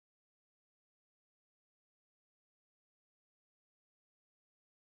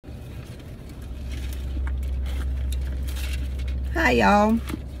Hi y'all.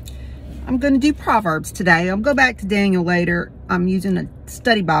 I'm going to do Proverbs today. I'll go back to Daniel later. I'm using a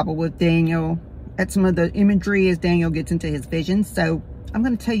study Bible with Daniel at some of the imagery as Daniel gets into his visions. So I'm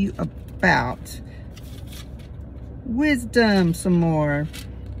going to tell you about wisdom some more.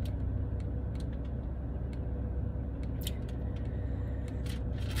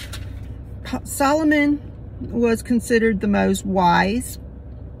 Solomon was considered the most wise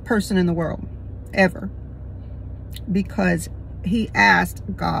person in the world ever because he asked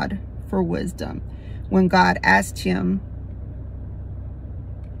God for wisdom. When God asked him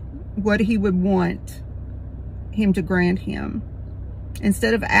what he would want him to grant him,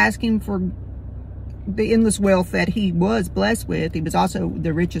 instead of asking for the endless wealth that he was blessed with, he was also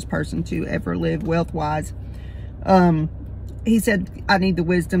the richest person to ever live wealth-wise. He said, I need the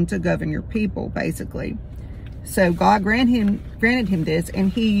wisdom to govern your people, basically. So God granted him this,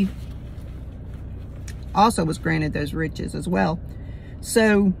 and he also was granted those riches as well.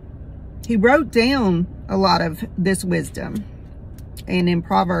 So he wrote down a lot of this wisdom, and in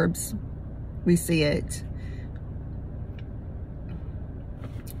Proverbs we see it.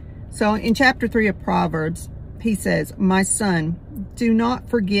 So in chapter 3 of Proverbs, he says, my son, do not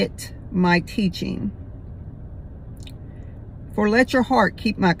forget my teaching, for let your heart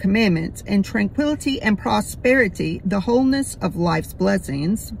keep my commandments, and tranquility and prosperity, the wholeness of life's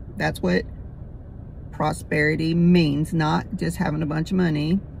blessings. That's what prosperity means, not just having a bunch of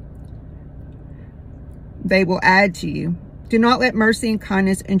money. They will add to you. Do not let mercy and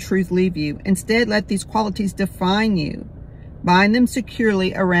kindness and truth leave you. Instead, let these qualities define you. Bind them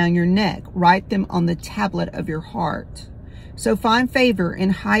securely around your neck. Write them on the tablet of your heart. So find favor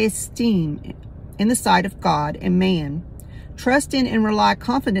and high esteem in the sight of God and man. Trust in and rely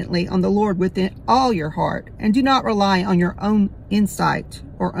confidently on the Lord with all your heart, and do not rely on your own insight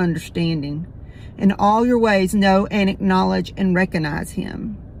or understanding. In all your ways, know and acknowledge and recognize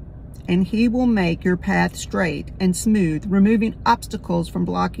him, and he will make your path straight and smooth, removing obstacles from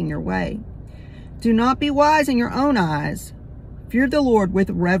blocking your way. Do not be wise in your own eyes. Fear the Lord with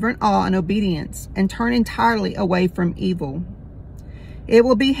reverent awe and obedience, and turn entirely away from evil. It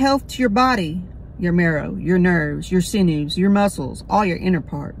will be health to your body, your marrow, your nerves, your sinews, your muscles, all your inner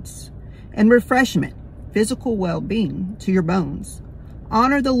parts, and refreshment, physical well-being to your bones.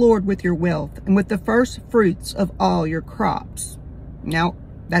 Honor the Lord with your wealth and with the first fruits of all your crops. Now,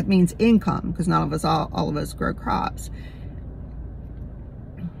 that means income, because none of us, all of us grow crops.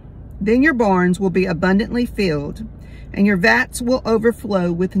 Then your barns will be abundantly filled, and your vats will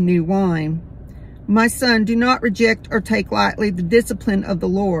overflow with new wine. My son, do not reject or take lightly the discipline of the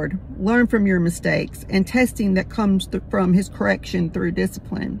Lord. Learn from your mistakes and testing that comes from his correction through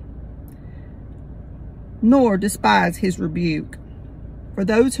discipline. Nor despise his rebuke. For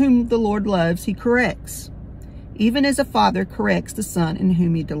those whom the Lord loves, he corrects, even as a father corrects the son in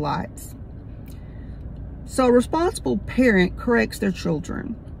whom he delights. So a responsible parent corrects their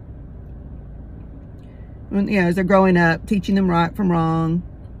children. As they're growing up, teaching them right from wrong,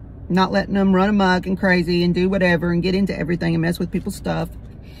 not letting them run amok and crazy and do whatever and get into everything and mess with people's stuff.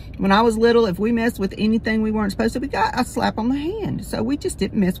 When I was little, if we messed with anything we weren't supposed to, we got a slap on the hand. So we just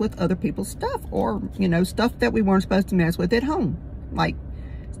didn't mess with other people's stuff, or, stuff that we weren't supposed to mess with at home. Like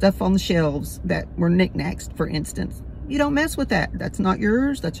stuff on the shelves that were knickknacks, for instance. You don't mess with that. That's not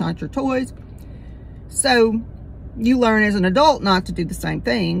yours. That's not your toys. So you learn as an adult not to do the same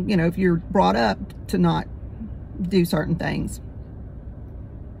thing, if you're brought up to not do certain things.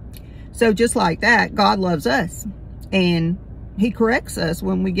 So just like that, God loves us, and he corrects us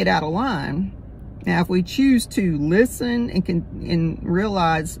when we get out of line. Now, if we choose to listen and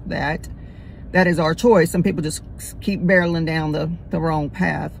realize that that is our choice, some people just keep barreling down the wrong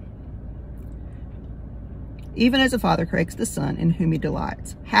path. Even as a father corrects the son in whom he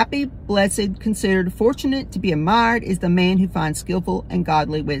delights. Happy, blessed, considered, fortunate, to be admired is the man who finds skillful and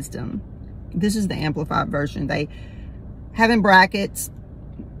godly wisdom. This is the Amplified version. They have in brackets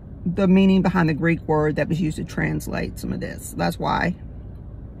the meaning behind the Greek word that was used to translate some of this. That's why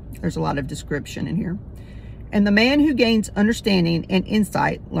there's a lot of description in here. And the man who gains understanding and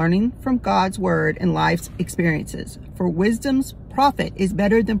insight, learning from God's word and life's experiences. For wisdom's profit is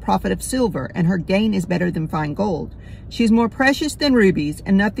better than profit of silver, and her gain is better than fine gold. She is more precious than rubies,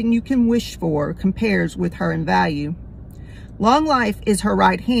 and nothing you can wish for compares with her in value. Long life is her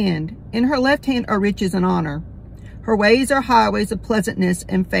right hand. In her left hand are riches and honor. Her ways are highways of pleasantness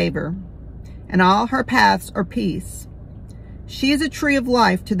and favor, and all her paths are peace. She is a tree of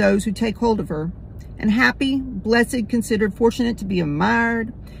life to those who take hold of her, and happy, blessed, considered, fortunate, to be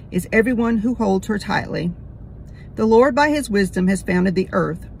admired is everyone who holds her tightly. The Lord by his wisdom has founded the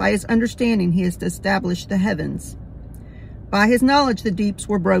earth. By his understanding he has established the heavens. By his knowledge, the deeps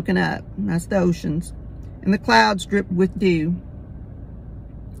were broken up. That's the oceans. And the clouds dripped with dew.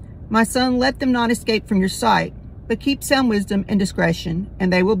 My son, let them not escape from your sight, but keep sound wisdom and discretion,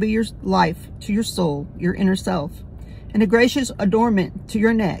 and they will be your life to your soul, your inner self, and a gracious adornment to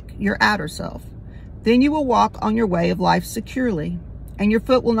your neck, your outer self. Then you will walk on your way of life securely, and your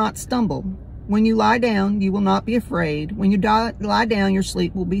foot will not stumble. When you lie down, you will not be afraid. When you lie down, your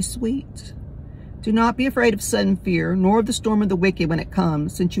sleep will be sweet. Do not be afraid of sudden fear, nor of the storm of the wicked when it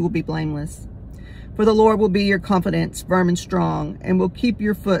comes, since you will be blameless. For the Lord will be your confidence, firm and strong, and will keep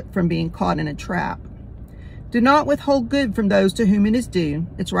your foot from being caught in a trap. Do not withhold good from those to whom it is due,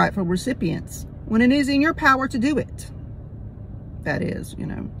 its rightful recipients, when it is in your power to do it. That is,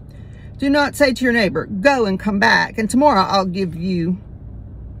 Do not say to your neighbor, go and come back, and tomorrow I'll give you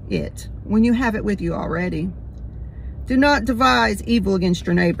it, when you have it with you already. Do not devise evil against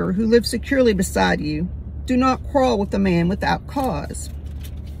your neighbor who lives securely beside you. Do not quarrel with a man without cause,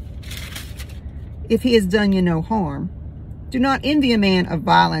 if he has done you no harm. Do not envy a man of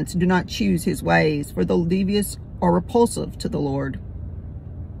violence. Do not choose his ways, for the devious are repulsive to the Lord.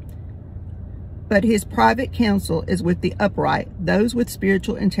 But his private counsel is with the upright, those with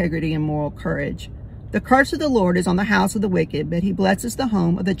spiritual integrity and moral courage. The curse of the Lord is on the house of the wicked, but he blesses the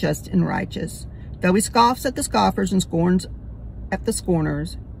home of the just and righteous. Though he scoffs at the scoffers and scorns at the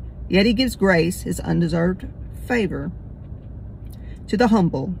scorners, yet he gives grace, his undeserved favor, to the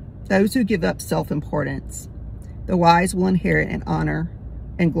humble, those who give up self-importance. The wise will inherit an honor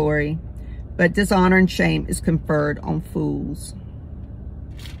and glory, but dishonor and shame is conferred on fools.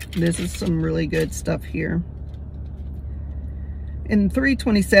 This is some really good stuff here. In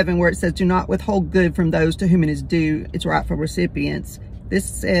 3:27, where it says, do not withhold good from those to whom it is due, its rightful recipients. This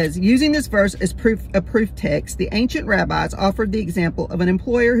says, using this verse as a proof text, the ancient rabbis offered the example of an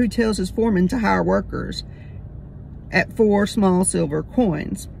employer who tells his foreman to hire workers at 4 small silver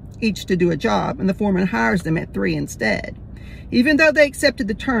coins, each to do a job, and the foreman hires them at 3 instead. Even though they accepted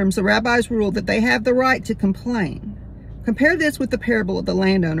the terms, the rabbis ruled that they have the right to complain. Compare this with the parable of the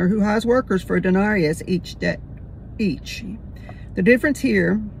landowner who hires workers for a denarius each. The difference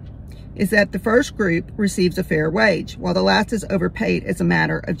here is that the first group receives a fair wage, while the last is overpaid as a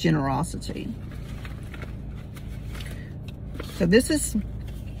matter of generosity. So these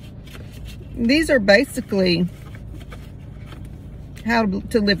are basically how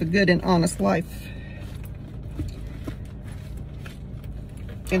to live a good and honest life.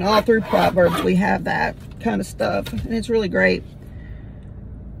 And all through Proverbs, we have that kind of stuff, and it's really great.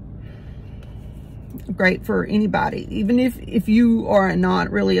 Great for anybody, even if you are not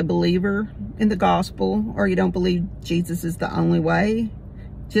really a believer in the gospel, or you don't believe Jesus is the only way.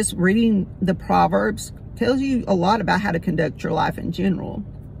 Just reading the Proverbs tells you a lot about how to conduct your life in general.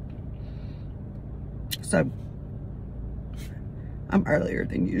 So I'm earlier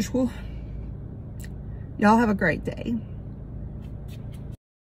than usual. Y'all have a great day.